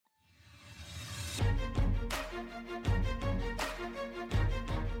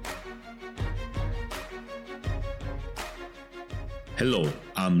Hello,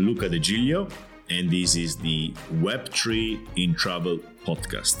 I'm Luca De Giglio, and this is the Web3 in Travel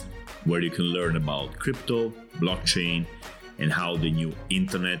podcast, where you can learn about crypto, blockchain, and how the new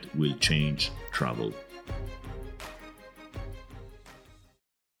internet will change travel.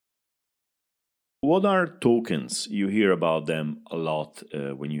 What are tokens? You hear about them a lot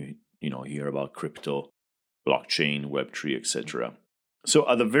when you hear about crypto, blockchain, Web3, etc. So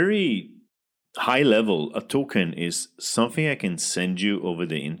at a very high level, a token is something I can send you over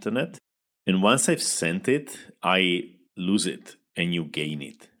the internet. And once I've sent it, I lose it and you gain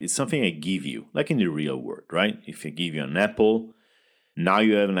it. It's something I give you, like in the real world, right? If I give you an apple, now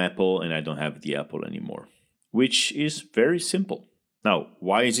you have an apple and I don't have the apple anymore, which is very simple. Now,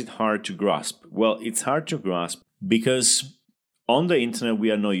 why is it hard to grasp? Well, it's hard to grasp because on the internet,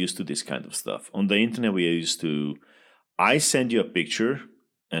 we are not used to this kind of stuff. On the internet, we are used to, I send you a picture,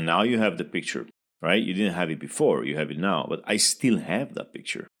 and now you have the picture, right? You didn't have it before, you have it now, but I still have that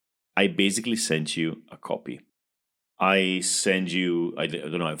picture. I basically sent you a copy. I send you,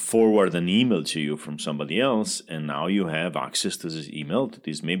 I forward an email to you from somebody else, and now you have access to this email, to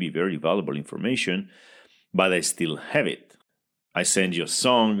this maybe very valuable information, but I still have it. I send you a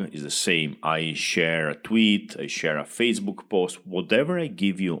song, it's the same. I share a tweet, I share a Facebook post, whatever I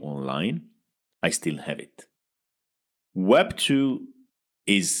give you online, I still have it. Web 2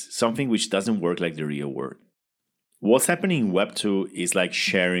 is something which doesn't work like the real world. What's happening in Web 2 is like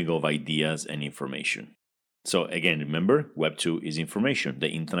sharing of ideas and information. So again, remember, Web 2 is information. The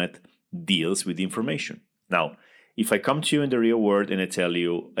internet deals with information. Now, if I come to you in the real world and I tell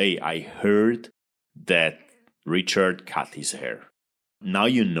you, hey, I heard that Richard cut his hair. Now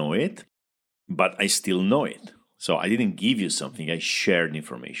you know it, but I still know it. So I didn't give you something, I shared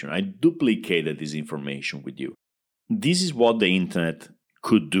information. I duplicated this information with you. This is what the internet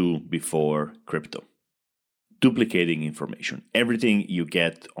could do before crypto. Duplicating information. Everything you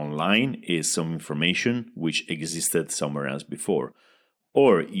get online is some information which existed somewhere else before.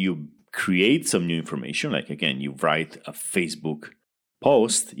 Or you create some new information, like again, you write a Facebook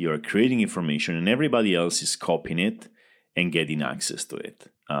post, you're creating information and everybody else is copying it and getting access to it.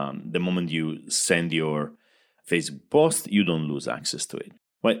 The moment you send your Facebook post, you don't lose access to it.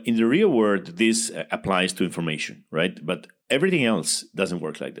 Well, in the real world, this applies to information, right? But everything else doesn't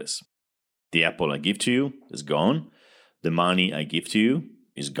work like this. The apple I give to you is gone. The money I give to you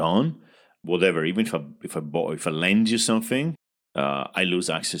is gone. Whatever, even if I lend you something, I lose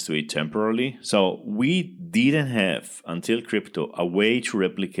access to it temporarily. So we didn't have, until crypto, a way to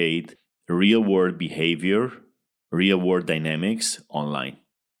replicate real-world behavior, real-world dynamics online.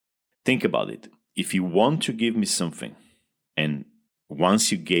 Think about it. If you want to give me something, and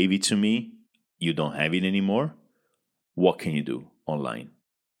once you gave it to me, you don't have it anymore, what can you do online?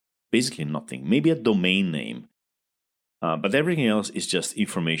 Basically nothing. Maybe a domain name. But everything else is just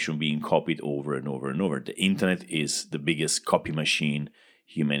information being copied over and over and over. The internet is the biggest copy machine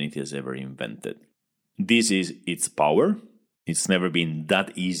humanity has ever invented. This is its power. It's never been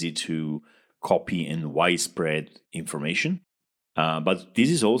that easy to copy and widespread information. But this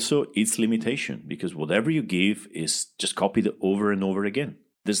is also its limitation, because whatever you give is just copied over and over again.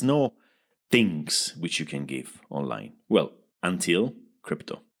 There's no things which you can give online. Well, until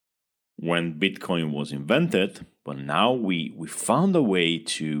crypto. When Bitcoin was invented, but now we found a way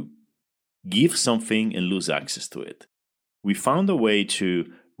to give something and lose access to it. We found a way to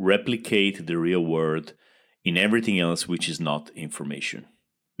replicate the real world in everything else which is not information.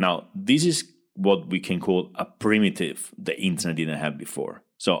 Now, this is what we can call a primitive the internet didn't have before.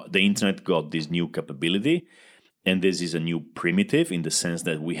 So the internet got this new capability, and this is a new primitive in the sense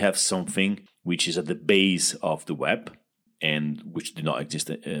that we have something which is at the base of the web and which did not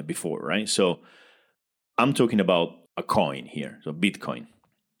exist before, right? So I'm talking about a coin here, so Bitcoin.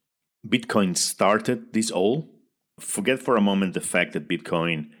 Bitcoin started this all. Forget for a moment the fact that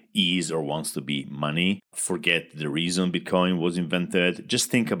Bitcoin is or wants to be money. Forget the reason Bitcoin was invented. Just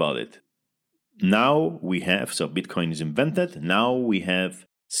think about it. Now we have, so Bitcoin is invented. Now we have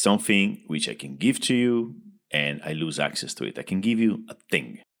something which I can give to you and I lose access to it. I can give you a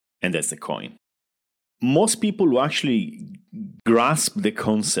thing, and that's the coin. Most people who actually grasp the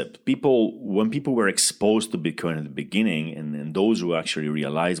concept, when people were exposed to Bitcoin at the beginning, and those who actually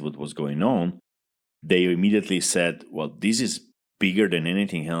realized what was going on, they immediately said, well, this is bigger than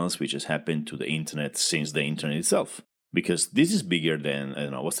anything else which has happened to the internet since the internet itself. Because this is bigger than, I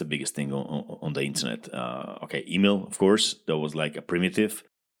don't know, what's the biggest thing on the internet? Email, of course. That was like a primitive.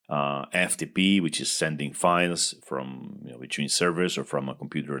 FTP, which is sending files from between servers or from a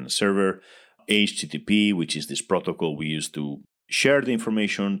computer and a server. HTTP, which is this protocol we use to share the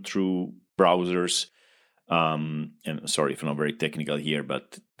information through browsers. And sorry if I'm not very technical here,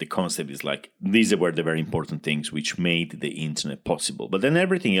 but the concept is like these were the very important things which made the internet possible. But then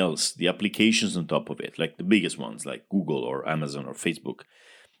everything else, the applications on top of it, like the biggest ones like Google or Amazon or Facebook,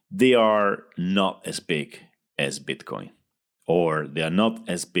 they are not as big as Bitcoin, or they are not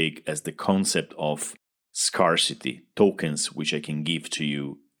as big as the concept of scarcity, tokens which I can give to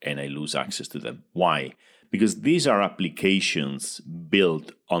you and I lose access to them. Why? Because these are applications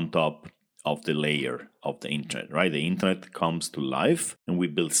built on top of the layer of the internet, right? The internet comes to life and we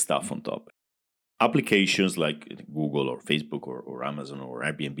build stuff on top. Applications like Google or Facebook or Amazon or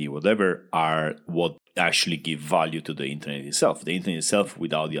Airbnb, whatever, are what actually give value to the internet itself. The internet itself,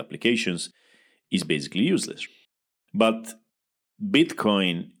 without the applications, is basically useless. But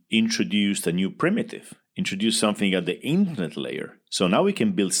Bitcoin introduced a new primitive, introduced something at the internet layer. So now we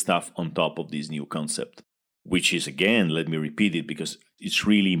can build stuff on top of this new concept, which is, again, let me repeat it because it's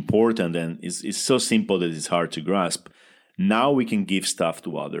really important and it's so simple that it's hard to grasp. Now we can give stuff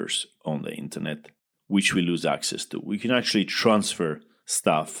to others on the internet, which we lose access to. We can actually transfer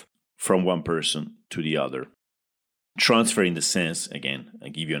stuff from one person to the other. Transfer in the sense, again, I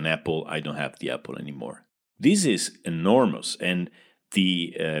give you an apple, I don't have the apple anymore. This is enormous, and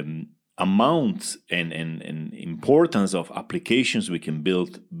the amount and importance of applications we can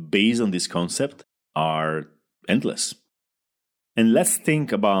build based on this concept are endless. And let's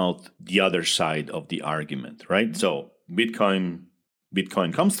think about the other side of the argument, right? So Bitcoin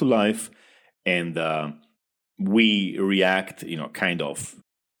comes to life, and we react, kind of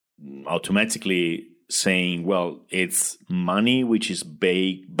automatically saying, well, it's money which is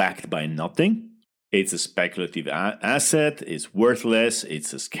backed by nothing. It's a speculative asset, it's worthless,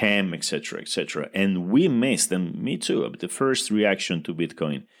 it's a scam, etc., etc. And we missed, and me too, the first reaction to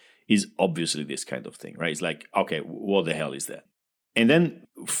Bitcoin is obviously this kind of thing, right? It's like, okay, what the hell is that? And then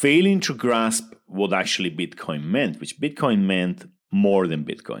failing to grasp what actually Bitcoin meant, which Bitcoin meant more than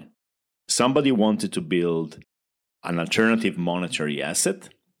Bitcoin. Somebody wanted to build an alternative monetary asset,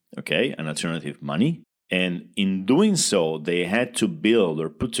 okay, an alternative money. And in doing so, they had to build or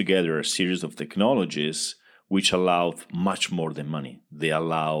put together a series of technologies which allowed much more than money. They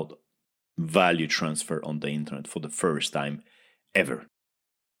allowed value transfer on the internet for the first time ever.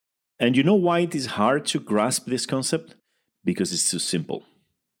 And you know why it is hard to grasp this concept? Because it's too simple.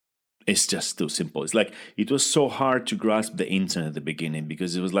 It's just too simple. It's like it was so hard to grasp the internet at the beginning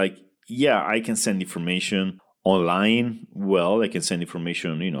because it was like, yeah, I can send information online. Well, I can send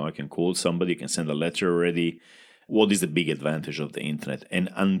information, I can call somebody, I can send a letter already. What is the big advantage of the internet? And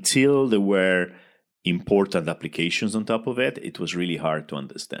until there were important applications on top of it, it was really hard to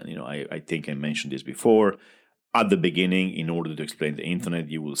understand. I think I mentioned this before. At the beginning, in order to explain the internet,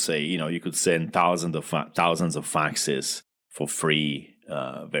 you will say, you could send thousands of faxes for free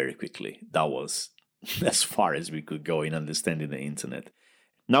very quickly. That was as far as we could go in understanding the internet.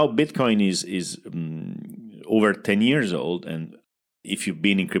 Now, Bitcoin is over 10 years old, and if you've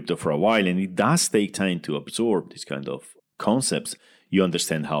been in crypto for a while, and it does take time to absorb these kind of concepts, you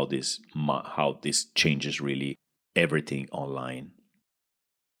understand how this changes really everything online.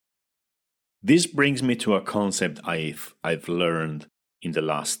 This brings me to a concept I've learned in the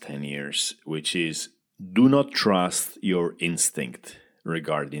last 10 years, which is do not trust your instinct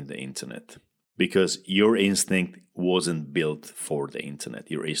regarding the internet, because your instinct wasn't built for the internet.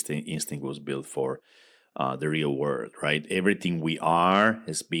 Your instinct was built for the real world, right? Everything we are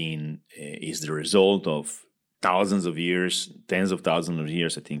is the result of thousands of years, tens of thousands of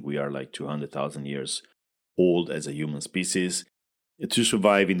years. I think we are like 200,000 years old as a human species. To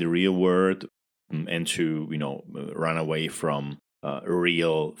survive in the real world and to run away from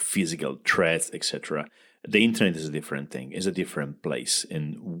real physical threats, etc. The internet is a different thing, is a different place,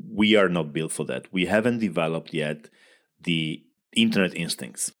 and we are not built for that. We haven't developed yet the internet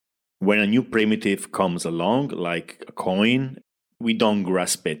instincts. When a new primitive comes along, like a coin, we don't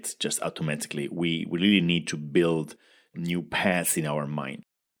grasp it just automatically. We really need to build new paths in our mind.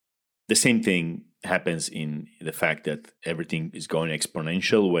 The same thing happens in the fact that everything is going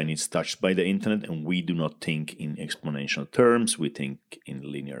exponential when it's touched by the internet, and we do not think in exponential terms, we think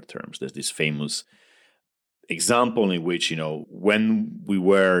in linear terms. There's this famous example in which, when we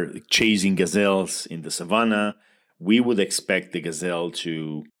were chasing gazelles in the savannah, we would expect the gazelle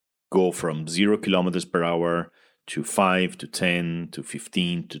to go from 0 kilometers per hour to 5 to 10 to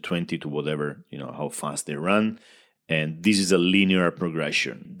 15 to 20 to whatever, how fast they run. And this is a linear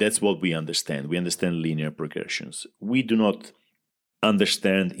progression. That's what we understand. We understand linear progressions. We do not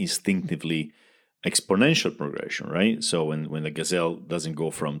understand instinctively exponential progression, right? So when the gazelle doesn't go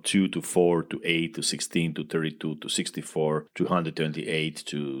from 2 to 4 to 8 to 16 to 32 to 64 to 128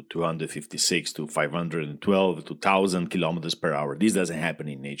 to 256 to 512 to 1,000 kilometers per hour, this doesn't happen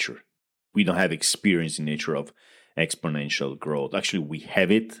in nature. We don't have experience in nature of exponential growth. Actually, we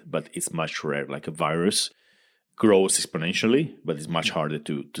have it, but it's much rare. Like a virus grows exponentially, but it's much harder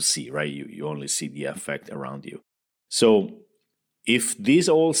to see, right? You only see the effect around you. So if this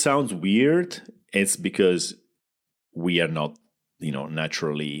all sounds weird, it's because we are not,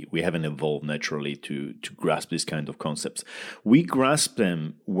 naturally, we haven't evolved naturally to grasp these kind of concepts. We grasp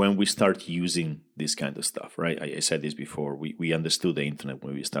them when we start using this kind of stuff, right? I said this before. We understood the internet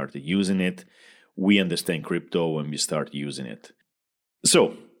when we started using it. We understand crypto when we start using it.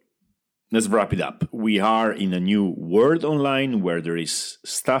 So let's wrap it up. We are in a new world online where there is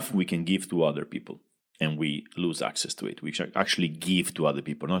stuff we can give to other people, and we lose access to it. We should actually give to other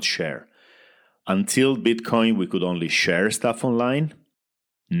people, not share. Until Bitcoin, we could only share stuff online.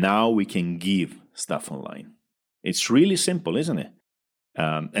 Now we can give stuff online. It's really simple, isn't it?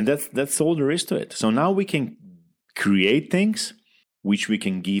 And that's all there is to it. So now we can create things which we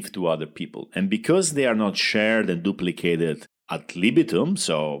can give to other people. And because they are not shared and duplicated ad libitum,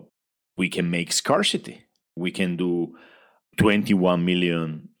 so we can make scarcity. We can do 21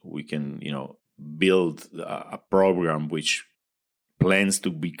 million. We can, build a program which plans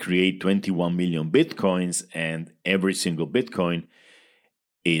to create 21 million Bitcoins, and every single Bitcoin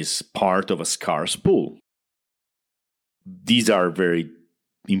is part of a scarce pool. These are very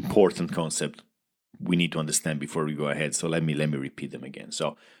important concepts we need to understand before we go ahead. So let me repeat them again.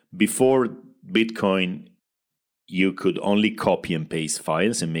 So before Bitcoin, you could only copy and paste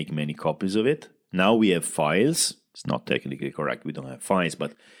files and make many copies of it. Now we have files. It's not technically correct. We don't have files,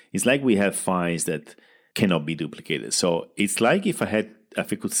 but it's like we have files that cannot be duplicated. So it's like if I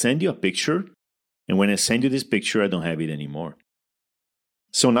could send you a picture, and when I send you this picture, I don't have it anymore.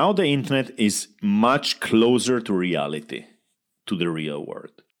 So now the internet is much closer to reality, to the real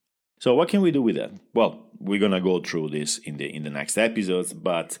world. So what can we do with that? Well, we're gonna go through this in the next episodes,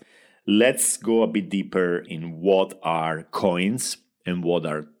 but let's go a bit deeper in what are coins and what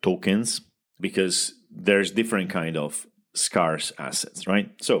are tokens, because there's different kind of scarce assets,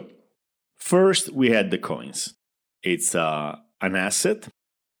 right? So first, we had the coins. It's an asset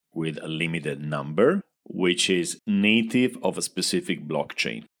with a limited number, which is native of a specific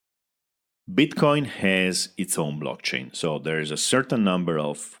blockchain. Bitcoin has its own blockchain. So there is a certain number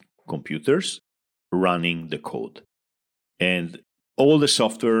of computers running the code. And all the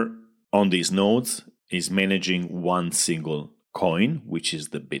software on these nodes is managing one single coin, which is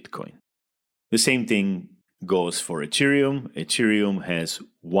the Bitcoin. The same thing goes for Ethereum. Ethereum has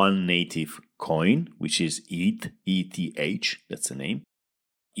one native coin, which is ETH, that's the name.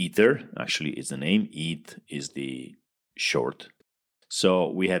 Ether actually is the name. ETH is the short. So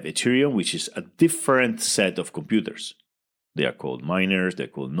we have Ethereum, which is a different set of computers. They are called miners, they're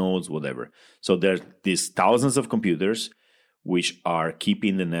called nodes, whatever. So there's these thousands of computers which are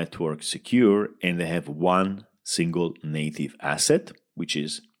keeping the network secure, and they have one single native asset, which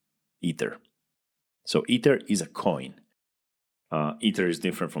is Ether. So Ether is a coin. Ether is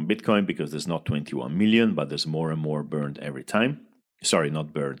different from Bitcoin because there's not 21 million, but there's more and more burned every time. Sorry,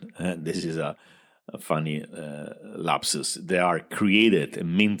 not burned. This is a funny lapsus. They are created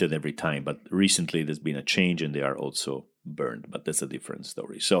and minted every time, but recently there's been a change and they are also burned, but that's a different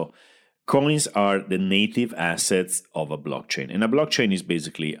story. So coins are the native assets of a blockchain. And a blockchain is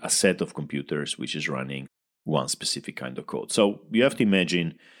basically a set of computers which is running one specific kind of code. So you have to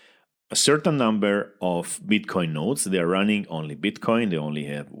imagine a certain number of Bitcoin nodes. They are running only Bitcoin. They only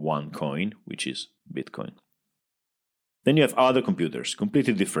have one coin, which is Bitcoin. Then you have other computers,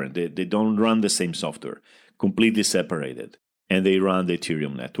 completely different. They don't run the same software, completely separated. And they run the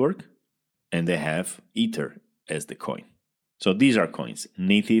Ethereum network, and they have Ether as the coin. So these are coins,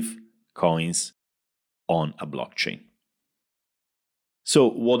 native coins on a blockchain. So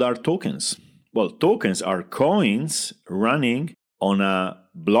what are tokens? Well, tokens are coins running on a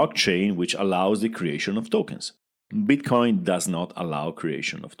blockchain which allows the creation of tokens. Bitcoin does not allow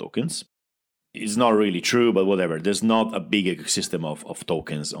creation of tokens. It's not really true, but whatever. There's not a big ecosystem of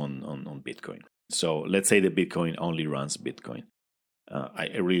tokens on Bitcoin. So let's say that Bitcoin only runs Bitcoin.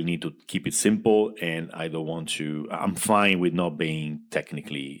 I really need to keep it simple, and I don't want to. I'm fine with not being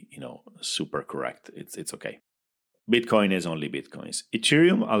technically, super correct. It's okay. Bitcoin is only Bitcoins.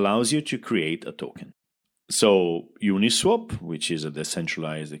 Ethereum allows you to create a token. So Uniswap, which is a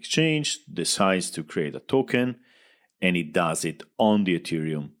decentralized exchange, decides to create a token, and it does it on the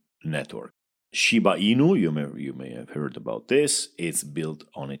Ethereum network. Shiba Inu, you may have heard about this, it's built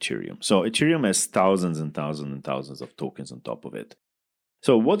on Ethereum. So Ethereum has thousands and thousands and thousands of tokens on top of it.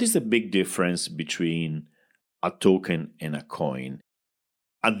 So what is the big difference between a token and a coin?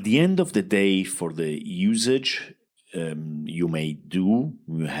 At the end of the day, for the usage you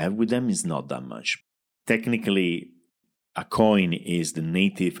have with them is not that much. Technically, a coin is the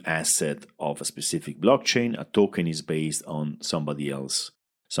native asset of a specific blockchain. A token is based on somebody's else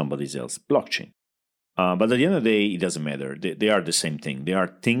blockchain. But at the end of the day, it doesn't matter. They are the same thing. They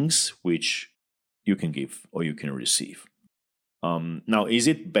are things which you can give or you can receive. Now, is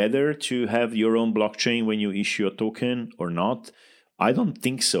it better to have your own blockchain when you issue a token or not? I don't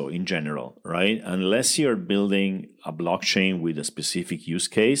think so in general, right? Unless you're building a blockchain with a specific use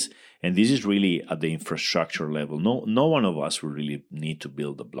case, and this is really at the infrastructure level. No one of us will really need to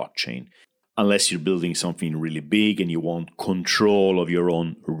build a blockchain unless you're building something really big and you want control of your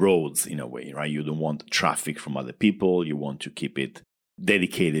own roads in a way, right? You don't want traffic from other people. You want to keep it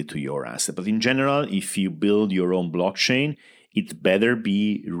dedicated to your asset. But in general, if you build your own blockchain, it better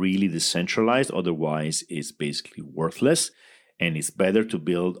be really decentralized. Otherwise, it's basically worthless. And it's better to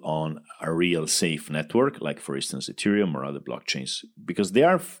build on a real safe network, like, for instance, Ethereum or other blockchains, because they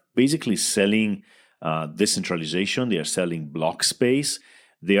are basically selling decentralization. They are selling block space.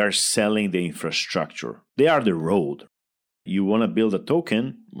 They are selling the infrastructure. They are the road. You want to build a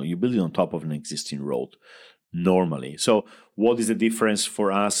token, well, you build it on top of an existing road normally. So what is the difference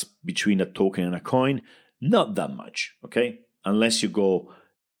for us between a token and a coin? Not that much, okay? Unless you go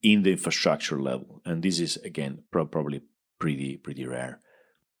in the infrastructure level. And this is, again, probably pretty rare.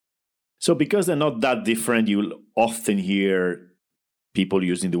 So because they're not that different, you'll often hear people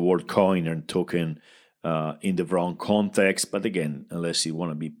using the word coin and token in the wrong context. But again, unless you want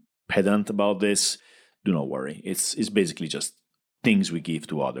to be pedant about this, do not worry. It's basically just things we give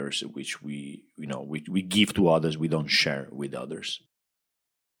to others, which we give to others, we don't share with others.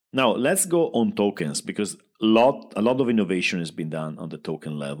 Now let's go on tokens, because a lot of innovation has been done on the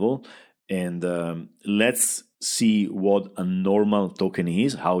token level, and let's see what a normal token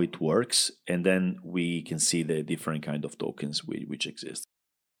is, how it works, and then we can see the different kind of tokens which exist.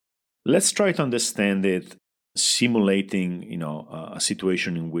 Let's try to understand it, simulating a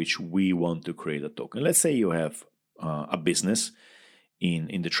situation in which we want to create a token. Let's say you have a business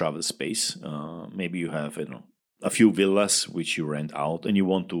in the travel space. Maybe you have a few villas which you rent out, and you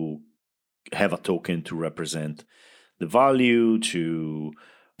want to have a token to represent the value, to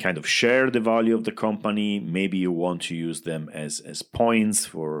kind of share the value of the company. Maybe you want to use them as points,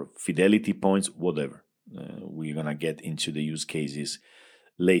 for fidelity points, whatever. We're going to get into the use cases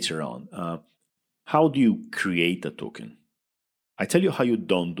later on. How do you create a token? I tell you how you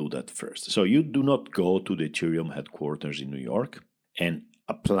don't do that first. So you do not go to the Ethereum headquarters in New York and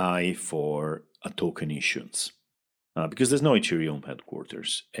apply for a token issuance. Because there's no Ethereum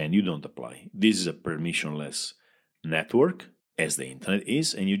headquarters and you don't apply. This is a permissionless network, as the internet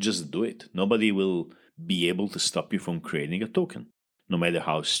is, and you just do it. Nobody will be able to stop you from creating a token. No matter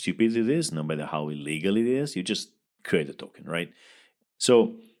how stupid it is, no matter how illegal it is, you just create a token, right?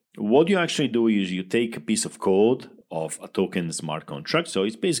 So what you actually do is you take a piece of code of a token smart contract. So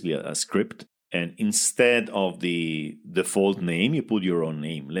it's basically a script. And instead of the default name, you put your own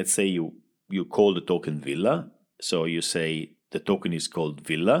name. Let's say you call the token Villa. So you say the token is called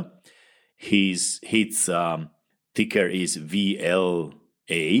Villa. His ticker is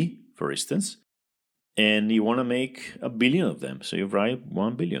VLA, for instance. And you want to make 1 billion of them. So you write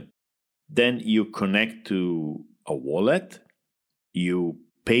 1 billion. Then you connect to a wallet. You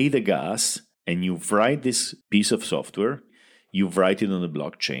pay the gas, and you write this piece of software. You write it on the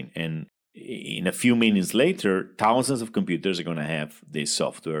blockchain. And in a few minutes later, thousands of computers are going to have this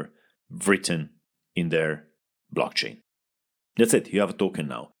software written in their blockchain. That's it. You have a token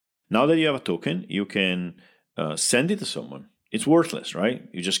now. Now that you have a token, you can send it to someone. It's worthless, right?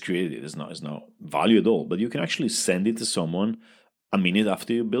 You just created it. It's not value at all. But you can actually send it to someone a minute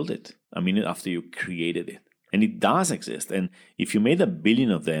after you build it, a minute after you created it. And it does exist. And if you made 1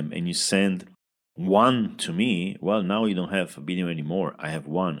 billion of them and you send one to me, well, now you don't have 1 billion anymore. I have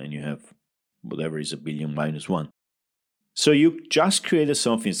one, and you have whatever is 1 billion minus one. So you just created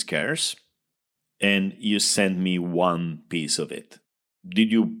something scarce, and you send me one piece of it. Did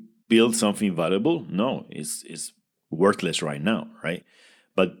you build something valuable? No, it's worthless right now, right?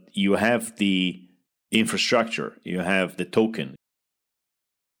 But you have the infrastructure, you have the token.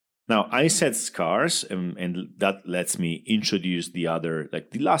 Now, I said scarce, and that lets me introduce the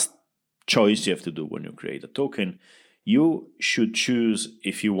last choice you have to do when you create a token. You should choose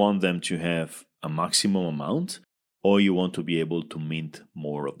if you want them to have a maximum amount, or you want to be able to mint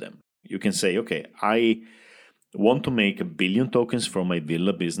more of them. You can say, okay, I want to make 1 billion tokens for my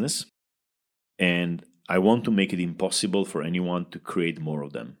villa business, and I want to make it impossible for anyone to create more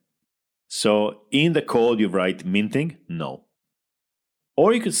of them. So in the code, you write minting? No.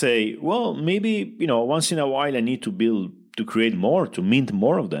 Or you could say, well, maybe, once in a while I need to create more, to mint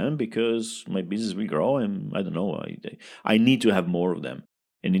more of them because my business will grow and I don't know, I need to have more of them.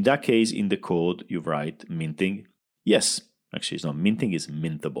 And in that case, in the code, you write minting. Yes, actually it's not minting, it's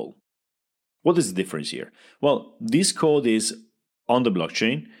mintable. What is the difference here? Well, this code is on the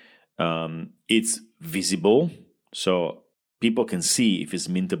blockchain. It's visible, so people can see if it's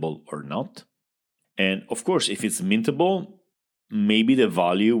mintable or not. And of course, if it's mintable, maybe the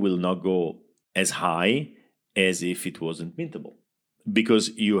value will not go as high as if it wasn't mintable, because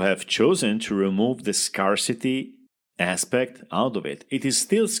you have chosen to remove the scarcity aspect out of it. It is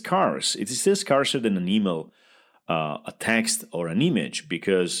still scarce. It is still scarcer than an email, a text, or an image,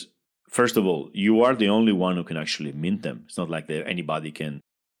 because first of all, you are the only one who can actually mint them. It's not like anybody can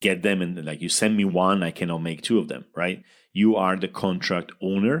get them and like you send me one, I cannot make two of them, right? You are the contract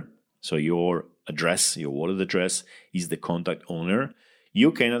owner. So your address, your wallet address is the contract owner.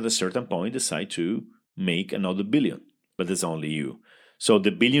 You can at a certain point decide to make another billion, but it's only you. So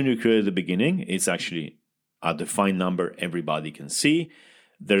the billion you created at the beginning, it's actually a defined number everybody can see.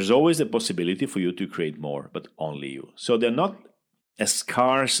 There's always a possibility for you to create more, but only you. So they're not as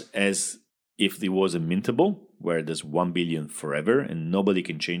scarce as if it was a mintable, where there's 1 billion forever and nobody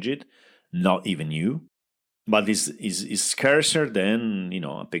can change it, not even you. But is scarcer than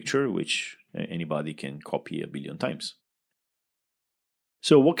a picture which anybody can copy 1 billion times.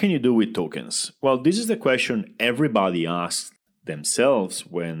 So what can you do with tokens? Well, this is the question everybody asked themselves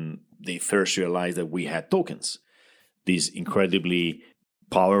when they first realized that we had tokens, this incredibly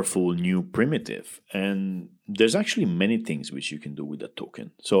powerful new primitive. And there's actually many things which you can do with a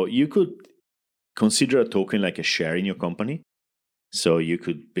token. So you could consider a token like a share in your company. So you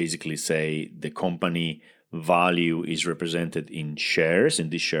could basically say the company value is represented in shares,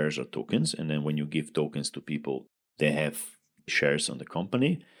 and these shares are tokens. And then when you give tokens to people, they have shares on the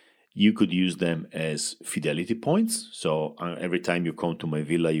company. You could use them as fidelity points. So every time you come to my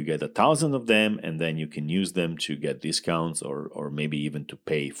villa, you get 1,000 of them, and then you can use them to get discounts or maybe even to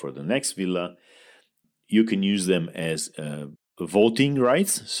pay for the next villa. You can use them as voting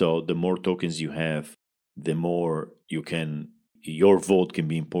rights. So the more tokens you have, the more your vote can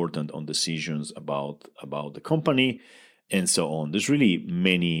be important on decisions about the company and so on. There's really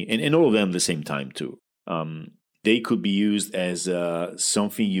many, and all of them at the same time too. They could be used as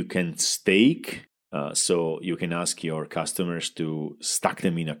something you can stake. So you can ask your customers to stack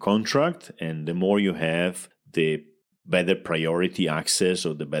them in a contract. And the more you have, the better priority access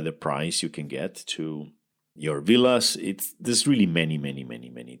or the better price you can get to your villas. There's really many, many, many,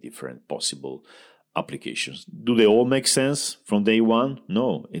 many different possible applications. Do they all make sense from day one?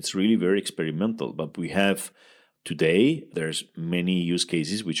 No, it's really very experimental. But we have today, there's many use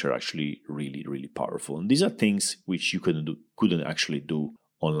cases which are actually really, really powerful. And these are things which you couldn't actually do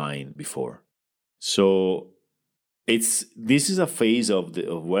online before. So this is a phase of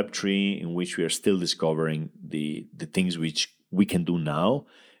Web3 in which we are still discovering the things which we can do now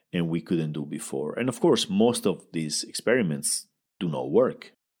and we couldn't do before. And of course, most of these experiments do not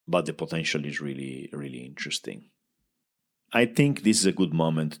work, but the potential is really, really interesting. I think this is a good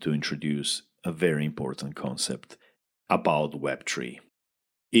moment to introduce a very important concept about Web3.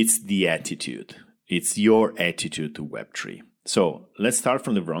 It's the attitude. It's your attitude to Web3. So let's start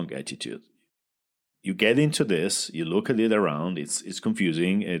from the wrong attitude. You get into this, you look at it around, it's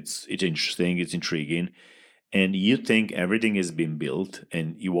confusing, it's interesting, it's intriguing, and you think everything has been built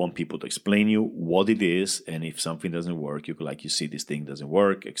and you want people to explain you what it is, and if something doesn't work, you see this thing doesn't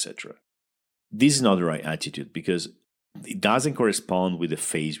work, etc. This is not the right attitude because it doesn't correspond with the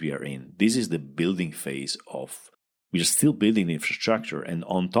phase we are in. This is the building phase we are still building the infrastructure, and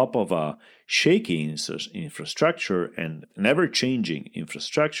on top of a shaky infrastructure and an ever-changing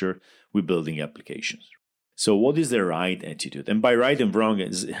infrastructure, we're building applications. So what is the right attitude? And by right and wrong,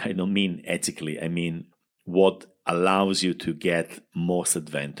 I don't mean ethically, I mean what allows you to get most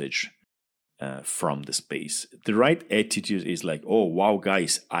advantage from the space. The right attitude is like, oh, wow,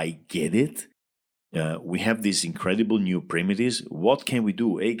 guys, I get it. We have these incredible new primitives. What can we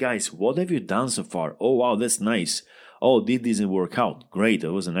do? Hey, guys, what have you done so far? Oh, wow, that's nice. Oh, this didn't work out. Great. It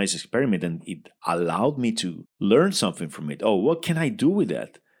was a nice experiment and it allowed me to learn something from it. Oh, what can I do with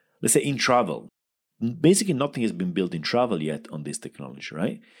that? Let's say in travel. Basically, nothing has been built in travel yet on this technology,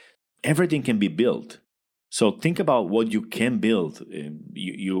 right? Everything can be built. So think about what you can build.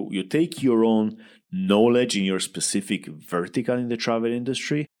 You take your own knowledge in your specific vertical in the travel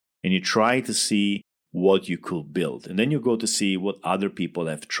industry and you try to see what you could build. And then you go to see what other people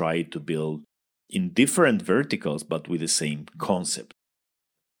have tried to build in different verticals, but with the same concept.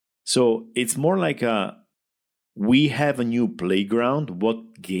 So it's more like we have a new playground.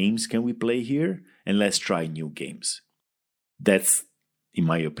 What games can we play here? And let's try new games. That's, in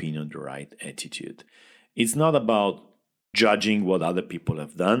my opinion, the right attitude. It's not about judging what other people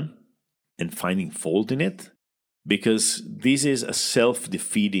have done and finding fault in it, because this is a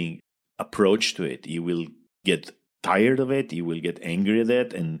self-defeating approach to it. You will get tired of it, you will get angry at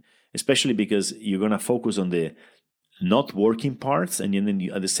it, and especially because you're going to focus on the not working parts, and then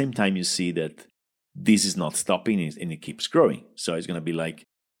at the same time you see that this is not stopping and it keeps growing. So it's going to be like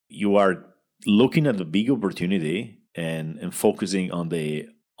you are looking at the big opportunity and focusing on the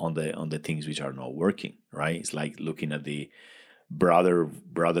things which are not working, right? It's like looking at the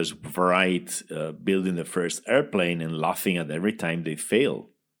brothers Wright building the first airplane and laughing at every time they fail,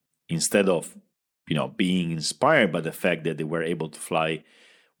 instead of being inspired by the fact that they were able to fly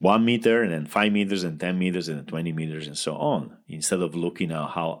 1 meter and then 5 meters and 10 meters and then 20 meters and so on, instead of looking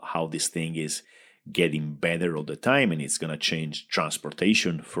at how this thing is getting better all the time and it's going to change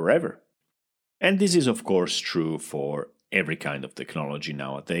transportation forever. And this is, of course, true for every kind of technology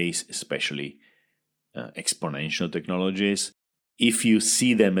nowadays, especially exponential technologies. If you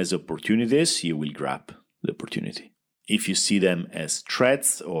see them as opportunities, you will grab the opportunity. If you see them as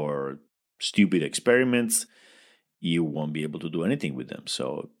threats or stupid experiments, you won't be able to do anything with them.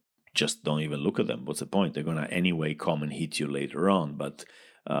 So just don't even look at them. What's the point? They're going to anyway come and hit you later on. But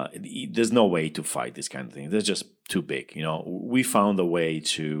there's no way to fight this kind of thing. They're just too big. We found a way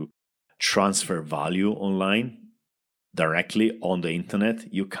to transfer value online directly on the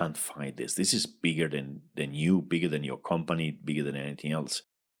internet. You can't find this. This is bigger than you, bigger than your company, bigger than anything else.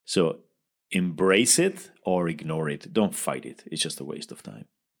 So embrace it or ignore it. Don't fight it. It's just a waste of time.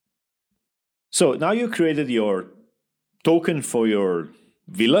 So now you created your token for your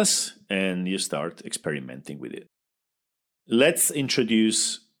villas and you start experimenting with it. Let's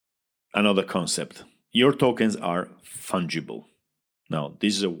introduce another concept. Your tokens are fungible. Now,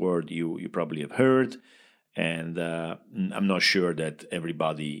 this is a word you probably have heard, and I'm not sure that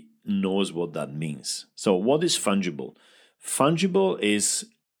everybody knows what that means. So what is fungible? Fungible is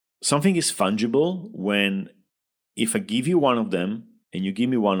something is fungible when if I give you one of them and you give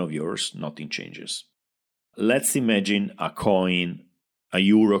me one of yours, nothing changes. Let's imagine a coin, a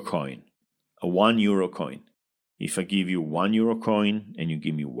euro coin, a €1 coin. If I give you €1 coin and you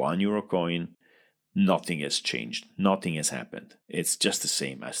give me €1 coin, nothing has changed. Nothing has happened. It's just the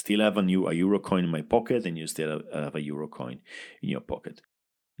same. I still have a euro coin in my pocket and you still have a euro coin in your pocket.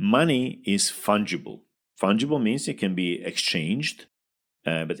 Money is fungible. Fungible means it can be exchanged,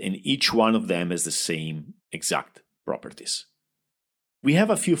 but in each one of them has the same exact properties. We have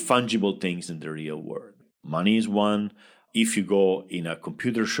a few fungible things in the real world. Money is one. If you go in a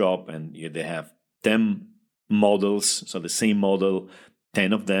computer shop and they have 10 models, so the same model,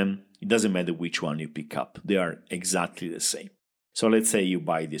 10 of them, it doesn't matter which one you pick up. They are exactly the same. So let's say you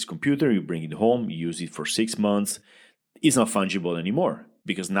buy this computer, you bring it home, you use it for 6 months. It's not fungible anymore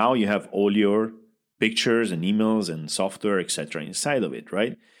because now you have all your pictures and emails and software, etc. inside of it,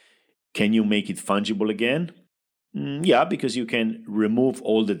 right? Can you make it fungible again? Yeah, because you can remove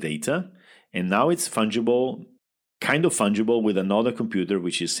all the data and now it's fungible, kind of fungible with another computer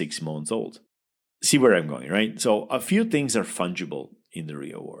which is 6 months old. See where I'm going, right? So a few things are fungible in the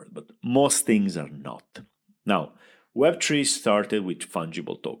real world, but most things are not. Now, Web3 started with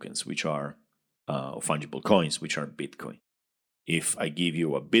fungible tokens, which are fungible coins, which are Bitcoin. If I give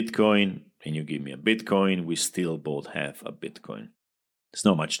you a Bitcoin and you give me a Bitcoin, we still both have a Bitcoin. There's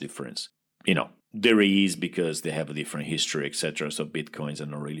not much difference. There is because they have a different history, etc. So Bitcoins are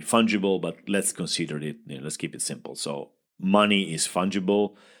not really fungible, but let's consider it, let's keep it simple. So money is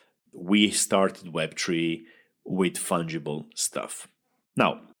fungible. We started Web3 with fungible stuff.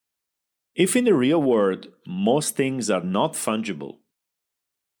 Now, if in the real world, most things are not fungible,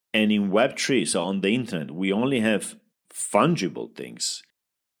 and in Web3, so on the internet, we only have fungible things,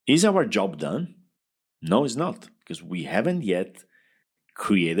 is our job done? No, it's not, because we haven't yet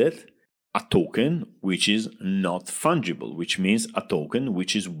created a token which is not fungible, which means a token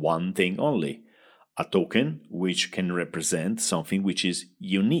which is one thing only, a token which can represent something which is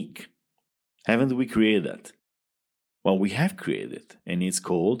unique. Haven't we created that? Well, we have created it, and it's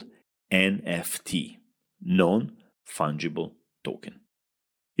called NFT, non-fungible token.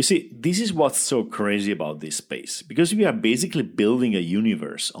 You see, this is what's so crazy about this space, because we are basically building a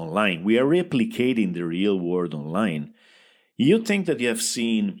universe online. We are replicating the real world online. You think that you have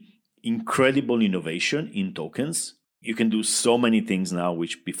seen incredible innovation in tokens? You can do so many things now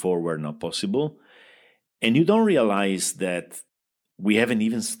which before were not possible. And you don't realize that we haven't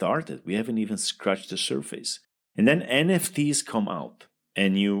even started. We haven't even scratched the surface. And then NFTs come out.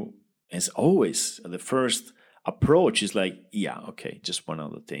 And you, as always, the first approach is like, yeah, okay, just one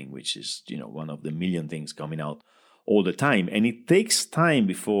other thing, which is, one of the million things coming out all the time. And it takes time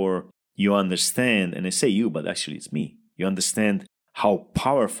before you understand, and I say you, but actually it's me. You understand how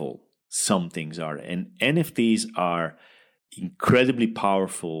powerful some things are. And NFTs are incredibly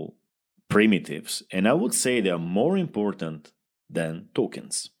powerful primitives. And I would say they are more important than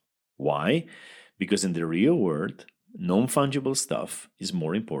tokens. Why? Because in the real world, non-fungible stuff is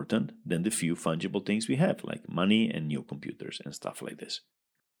more important than the few fungible things we have, like money and new computers and stuff like this.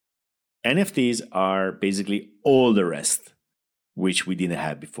 NFTs are basically all the rest, which we didn't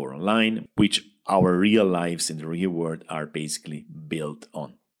have before online, which our real lives in the real world are basically built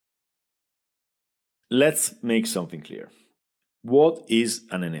on. Let's make something clear. What is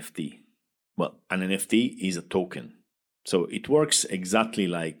an NFT? Well, an NFT is a token. So it works exactly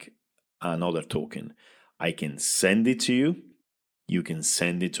like another token. I can send it to you. You can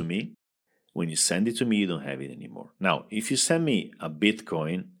send it to me. When you send it to me, you don't have it anymore. Now, if you send me a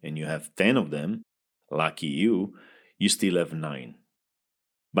Bitcoin and you have 10 of them, lucky you, you still have 9.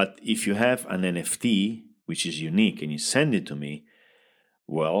 But if you have an NFT, which is unique, and you send it to me,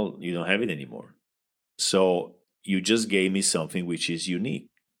 well, you don't have it anymore. So you just gave me something which is unique.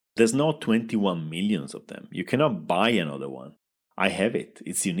 There's not 21 millions of them. You cannot buy another one. I have it.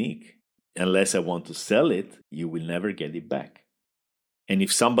 It's unique. Unless I want to sell it, you will never get it back. And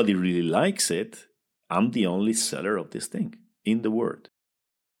if somebody really likes it, I'm the only seller of this thing in the world.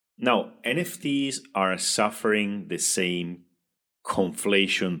 Now, NFTs are suffering the same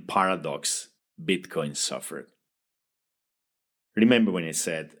conflation paradox Bitcoin suffered. Remember when I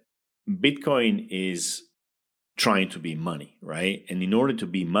said Bitcoin is trying to be money, right? And in order to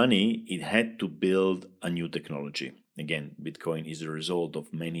be money, it had to build a new technology. Again, Bitcoin is the result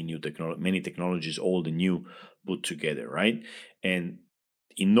of many technologies, all the new put together, right? And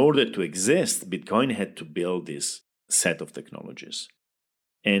in order to exist, Bitcoin had to build this set of technologies.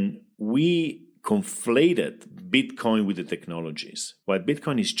 And we conflated Bitcoin with the technologies. While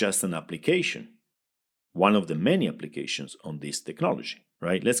Bitcoin is just an application, one of the many applications on this technology,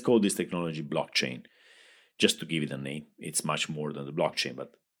 right? Let's call this technology blockchain, just to give it a name. It's much more than the blockchain,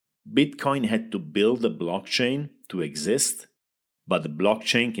 but Bitcoin had to build a blockchain to exist, but the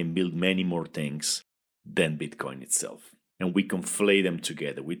blockchain can build many more things than Bitcoin itself. And we conflate them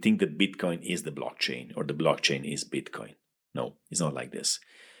together. We think that Bitcoin is the blockchain or the blockchain is Bitcoin. No, it's not like this.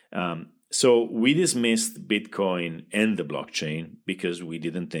 So we dismissed Bitcoin and the blockchain because we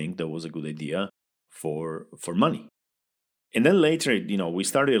didn't think that was a good idea for money. And then later, we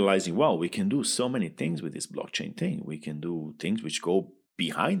started realizing, wow, we can do so many things with this blockchain thing. We can do things which go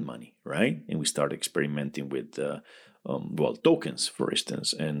behind money, right? And we started experimenting with, tokens, for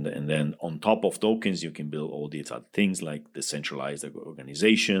instance. And then on top of tokens, you can build all these other things like decentralized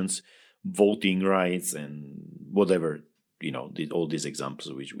organizations, voting rights, and whatever, all these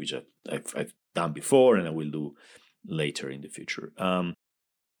examples which I've done before and I will do later in the future. And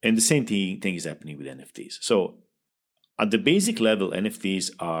the same thing is happening with NFTs. So at the basic level,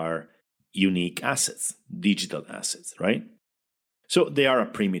 NFTs are unique assets, digital assets, right? So they are a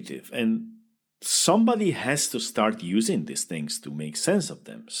primitive, and somebody has to start using these things to make sense of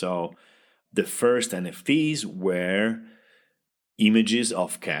them. So the first NFTs were images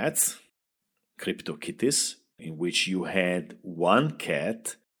of cats, CryptoKitties, in which you had one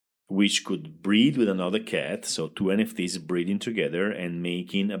cat which could breed with another cat, so two NFTs breeding together and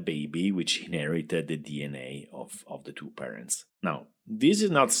making a baby which inherited the DNA of the two parents. Now, this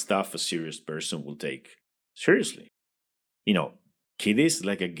is not stuff a serious person will take seriously. Kitties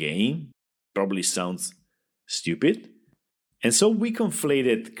like a game probably sounds stupid. And so we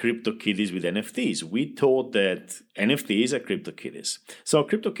conflated CryptoKitties with NFTs. We thought that NFTs are CryptoKitties. So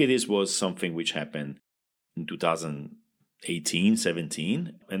CryptoKitties was something which happened in 2018,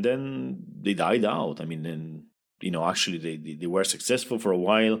 17, and then they died out. Actually they were successful for a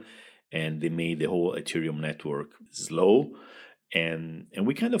while, and they made the whole Ethereum network slow, and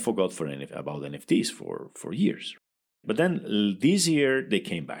we kind of forgot about NFTs for years. But then this year they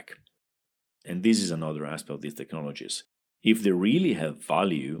came back, and this is another aspect of these technologies. If they really have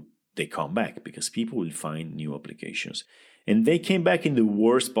value, they come back because people will find new applications. And they came back in the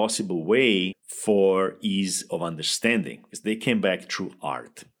worst possible way for ease of understanding, because they came back through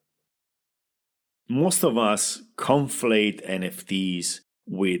art. Most of us conflate NFTs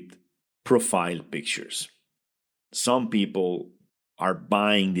with profile pictures. Some people are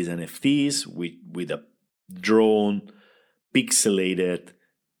buying these NFTs with a drawn, pixelated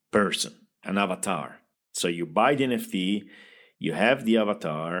person, an avatar. So you buy the NFT, you have the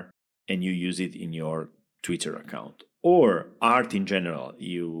avatar, and you use it in your Twitter account. Or art in general.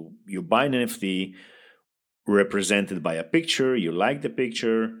 You buy an NFT represented by a picture, you like the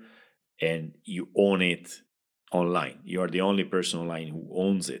picture, and you own it online. You are the only person online who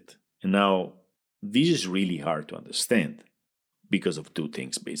owns it. And now, this is really hard to understand because of two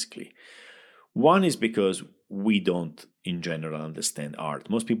things, basically. One is because we don't, in general, understand art.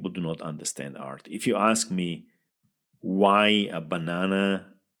 Most people do not understand art. If you ask me why a banana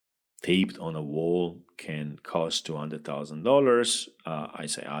taped on a wall can cost $200,000, I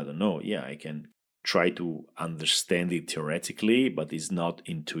say, I don't know. Yeah, I can try to understand it theoretically, but it's not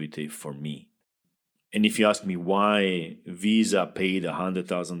intuitive for me. And if you ask me why Visa paid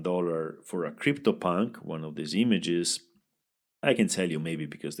 $100,000 for a CryptoPunk, one of these images, I can tell you maybe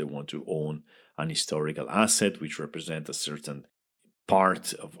because they want to own an historical asset which represents a certain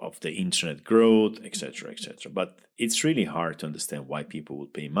part of the internet growth, etc., etc. But it's really hard to understand why people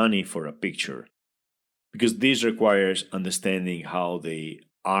would pay money for a picture, because this requires understanding how the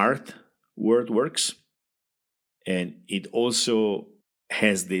art world works, and it also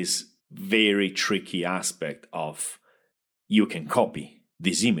has this very tricky aspect of you can copy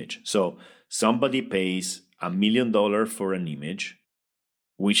this image. So somebody pays $1 million for an image,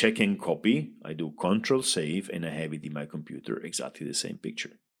 which I can copy. I do Control Save, and I have it in my computer, exactly the same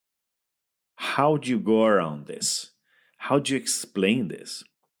picture. How do you go around this? How do you explain this?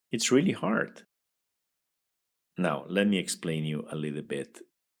 It's really hard. Now, let me explain you a little bit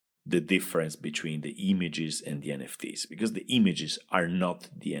the difference between the images and the NFTs, because the images are not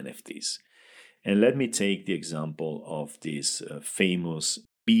the NFTs. And let me take the example of this famous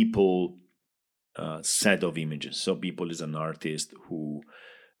Beeple set of images. So Beeple is an artist who,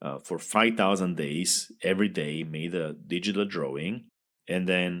 for 5,000 days, every day made a digital drawing. And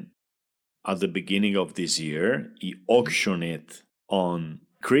then at the beginning of this year, he auctioned it on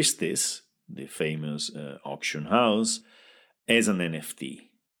Christie's, the famous auction house, as an NFT.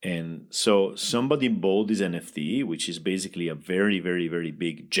 And so somebody bought this NFT, which is basically a very, very, very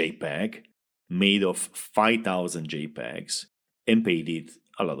big JPEG made of 5,000 JPEGs, and paid it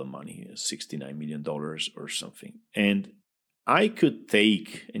a lot of money, $69 million or something. And I could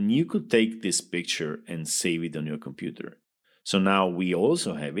take, and you could take this picture and save it on your computer. So now we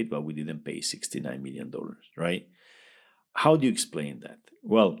also have it, but we didn't pay $69 million, right? How do you explain that?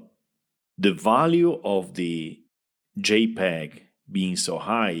 Well, the value of the JPEG being so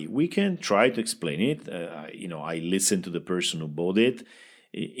high, we can try to explain it. I listened to the person who bought it.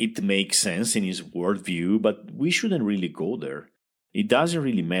 It makes sense in his worldview, but we shouldn't really go there. It doesn't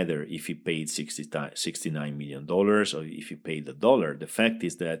really matter if he paid $69 million or if he paid $1. The fact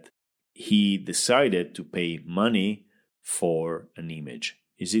is that he decided to pay money for an image.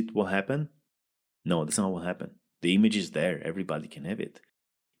 Is it what happened? No, that's not what happened. The image is there. Everybody can have it.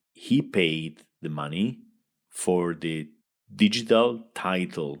 He paid the money for the digital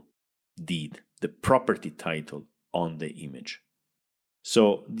title deed, the property title on the image.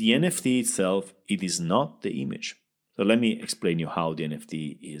 So the NFT itself, it is not the image. So let me explain you how the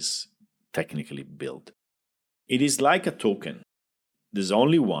NFT is technically built. It is like a token. There's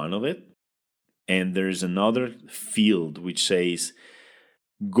only one of it, and there's another field which says,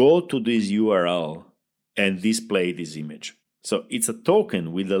 go to this URL and display this image. So it's a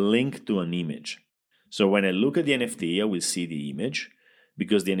token with a link to an image. So when I look at the NFT, I will see the image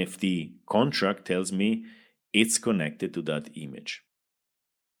because the NFT contract tells me it's connected to that image.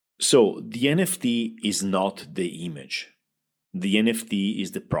 So the NFT is not the image. The NFT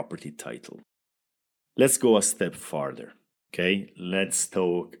is the property title. Let's go a step farther. Okay, let's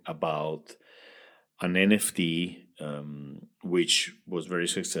talk about an NFT which was very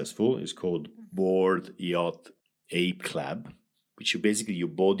successful. It's called Board Yacht Ape Club, which you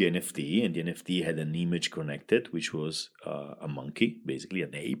bought the NFT, and the NFT had an image connected, which was a monkey, basically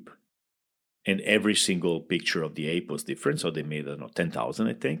an ape. And every single picture of the ape was different. So they made, 10,000,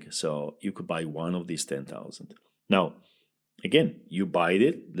 I think. So you could buy one of these 10,000. Now, again, you buy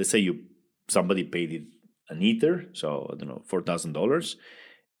it. Let's say somebody paid it an ether, so $4,000.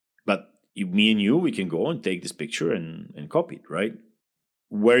 But me and you, we can go and take this picture and copy it, right?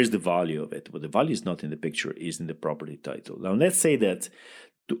 Where is the value of it? Well, the value is not in the picture, is in the property title. Now, let's say that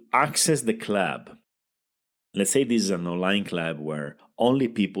to access the club, let's say this is an online club where only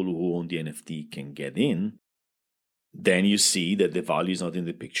people who own the NFT can get in, then you see that the value is not in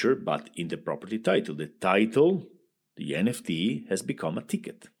the picture, but in the property title. The title, the NFT, has become a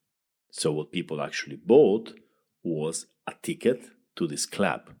ticket. So what people actually bought was a ticket to this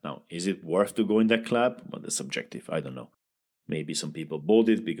club. Now, is it worth to go in that club? Well, that's subjective. I don't know. Maybe some people bought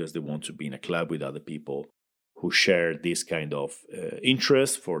it because they want to be in a club with other people who share this kind of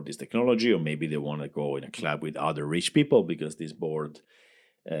interest for this technology, or maybe they want to go in a club with other rich people because this board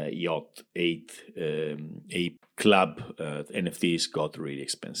yacht 8 club NFTs got really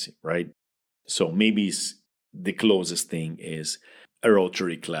expensive, right? So maybe the closest thing is a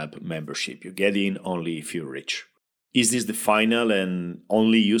Rotary Club membership. You get in only if you're rich. Is this the final and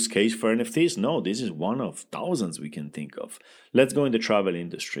only use case for NFTs? No, this is one of thousands we can think of. Let's go in the travel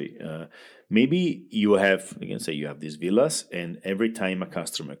industry. Maybe you have these villas, and every time a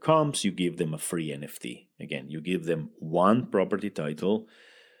customer comes, you give them a free NFT. Again, you give them one property title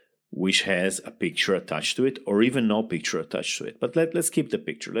which has a picture attached to it, or even no picture attached to it. But let's keep the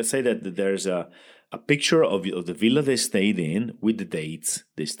picture. Let's say that there's a picture of the villa they stayed in with the dates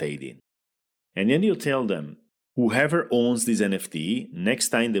they stayed in. And then you tell them, whoever owns this NFT, next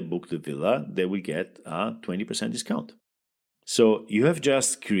time they book the villa, they will get a 20% discount. So you have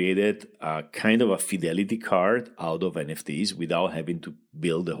just created a kind of a fidelity card out of NFTs without having to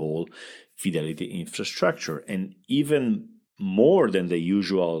build the whole fidelity infrastructure. And even more than the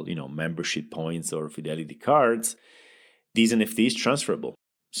usual, membership points or fidelity cards, these NFTs transferable.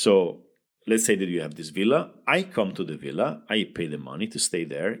 So let's say that you have this villa. I come to the villa. I pay the money to stay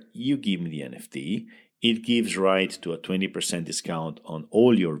there. You give me the NFT. It gives right to a 20% discount on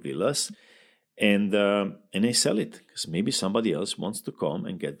all your villas. And I sell it because maybe somebody else wants to come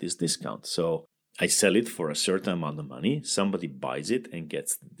and get this discount. So I sell it for a certain amount of money. Somebody buys it and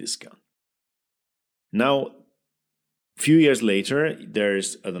gets the discount. Now, a few years later,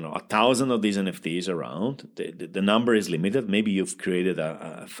 there's, 1,000 of these NFTs around. The number is limited. Maybe you've created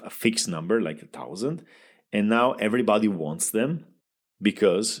a fixed number, like 1,000. And now everybody wants them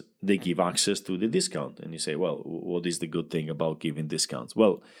because they give access to the discount. And you say, well, what is the good thing about giving discounts?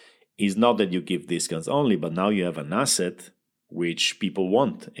 Well, it's not that you give discounts only, but now you have an asset which people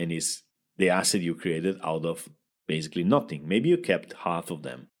want, and is the asset you created out of basically nothing. Maybe you kept half of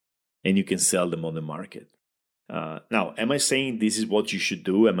them and you can sell them on the market. Now, am I saying this is what you should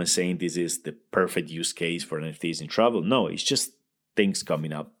do? Am I saying this is the perfect use case for NFTs in travel? No, it's just things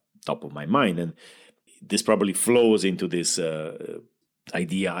coming up top of my mind. And this probably flows into this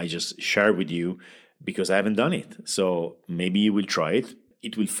idea I just shared with you because I haven't done it. So maybe you will try it.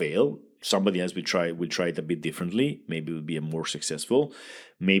 It will fail. Somebody else will try it a bit differently. Maybe it will be more successful.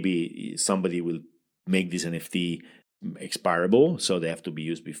 Maybe somebody will make this NFT expirable, so they have to be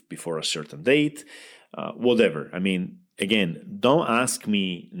used before a certain date. Whatever. I mean, again, don't ask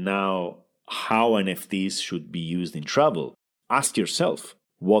me now how NFTs should be used in travel. Ask yourself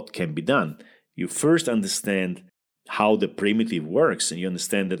what can be done. You first understand how the primitive works, and you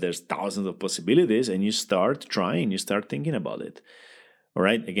understand that there's thousands of possibilities, and you start trying, you start thinking about it. All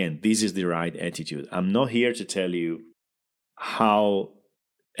right. Again, this is the right attitude. I'm not here to tell you how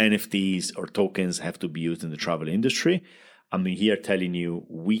NFTs or tokens have to be used in the travel industry. I'm here telling you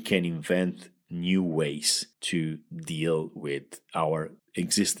we can invent new ways to deal with our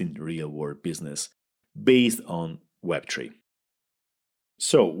existing real world business based on Web3.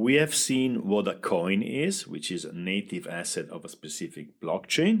 So we have seen what a coin is, which is a native asset of a specific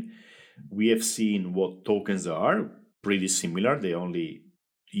blockchain. We have seen what tokens are, pretty similar. They only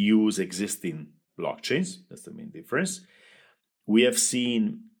use existing blockchains. That's the main difference. We have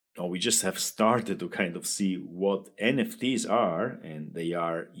seen, or we just have started to kind of see what NFTs are, and they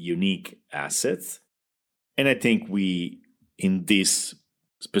are unique assets. And I think in this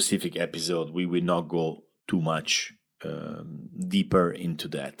specific episode, we will not go too much deeper into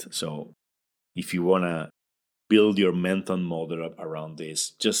that. So if you want to build your mental model around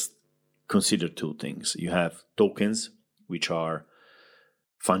this, just consider two things. You have tokens, which are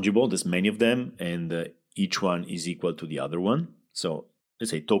fungible. There's many of them, and each one is equal to the other one. So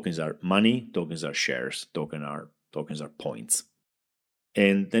let's say tokens are money, tokens are shares, tokens are points.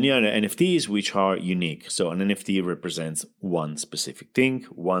 And then you have NFTs, which are unique. So an NFT represents one specific thing,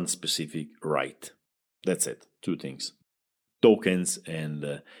 one specific right. That's it. Two things. Tokens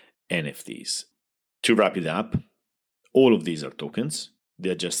and NFTs. To wrap it up, all of these are tokens.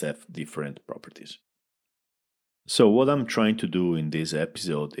 They just have different properties. So what I'm trying to do in this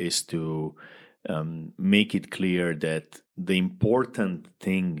episode is to make it clear that the important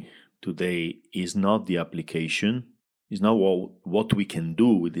thing today is not the application, is not what we can do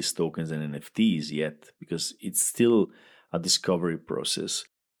with these tokens and NFTs yet, because it's still a discovery process.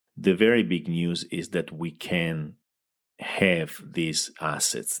 The very big news is that we can have these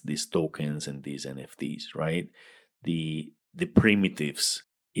assets, these tokens and these NFTs, right? The primitives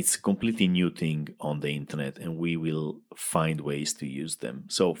it's a completely new thing on the internet, and we will find ways to use them.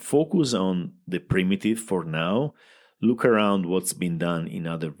 So focus on the primitive for now. Look around what's been done in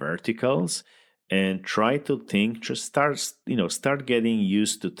other verticals and try to think, just start getting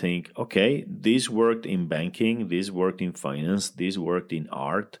used to think, okay, this worked in banking, this worked in finance, this worked in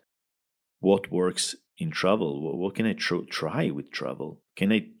art. What works in travel? What can I try with travel?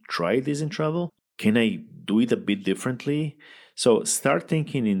 Can I try this in travel? Can I do it a bit differently? So start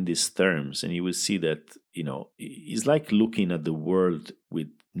thinking in these terms, and you will see that, it's like looking at the world with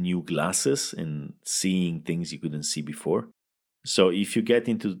new glasses and seeing things you couldn't see before. So if you get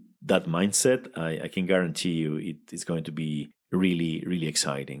into that mindset, I can guarantee you it is going to be really, really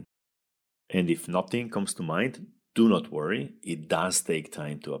exciting. And if nothing comes to mind, do not worry. It does take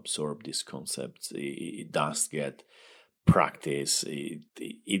time to absorb these concepts. It does get practice.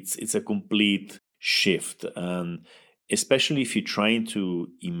 It's a complete shift, and especially if you're trying to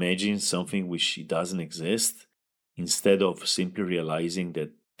imagine something which doesn't exist, instead of simply realizing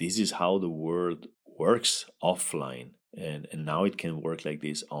that this is how the world works offline, and now it can work like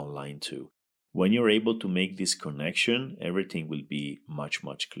this online too. When you're able to make this connection, everything will be much,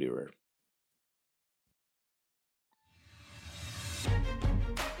 much clearer.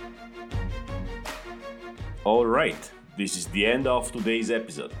 All right, this is the end of today's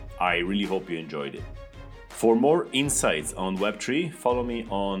episode. I really hope you enjoyed it. For more insights on Web3, follow me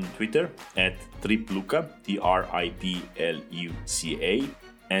on Twitter at tripluca, TRIPLUCA,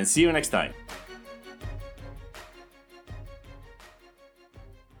 and see you next time.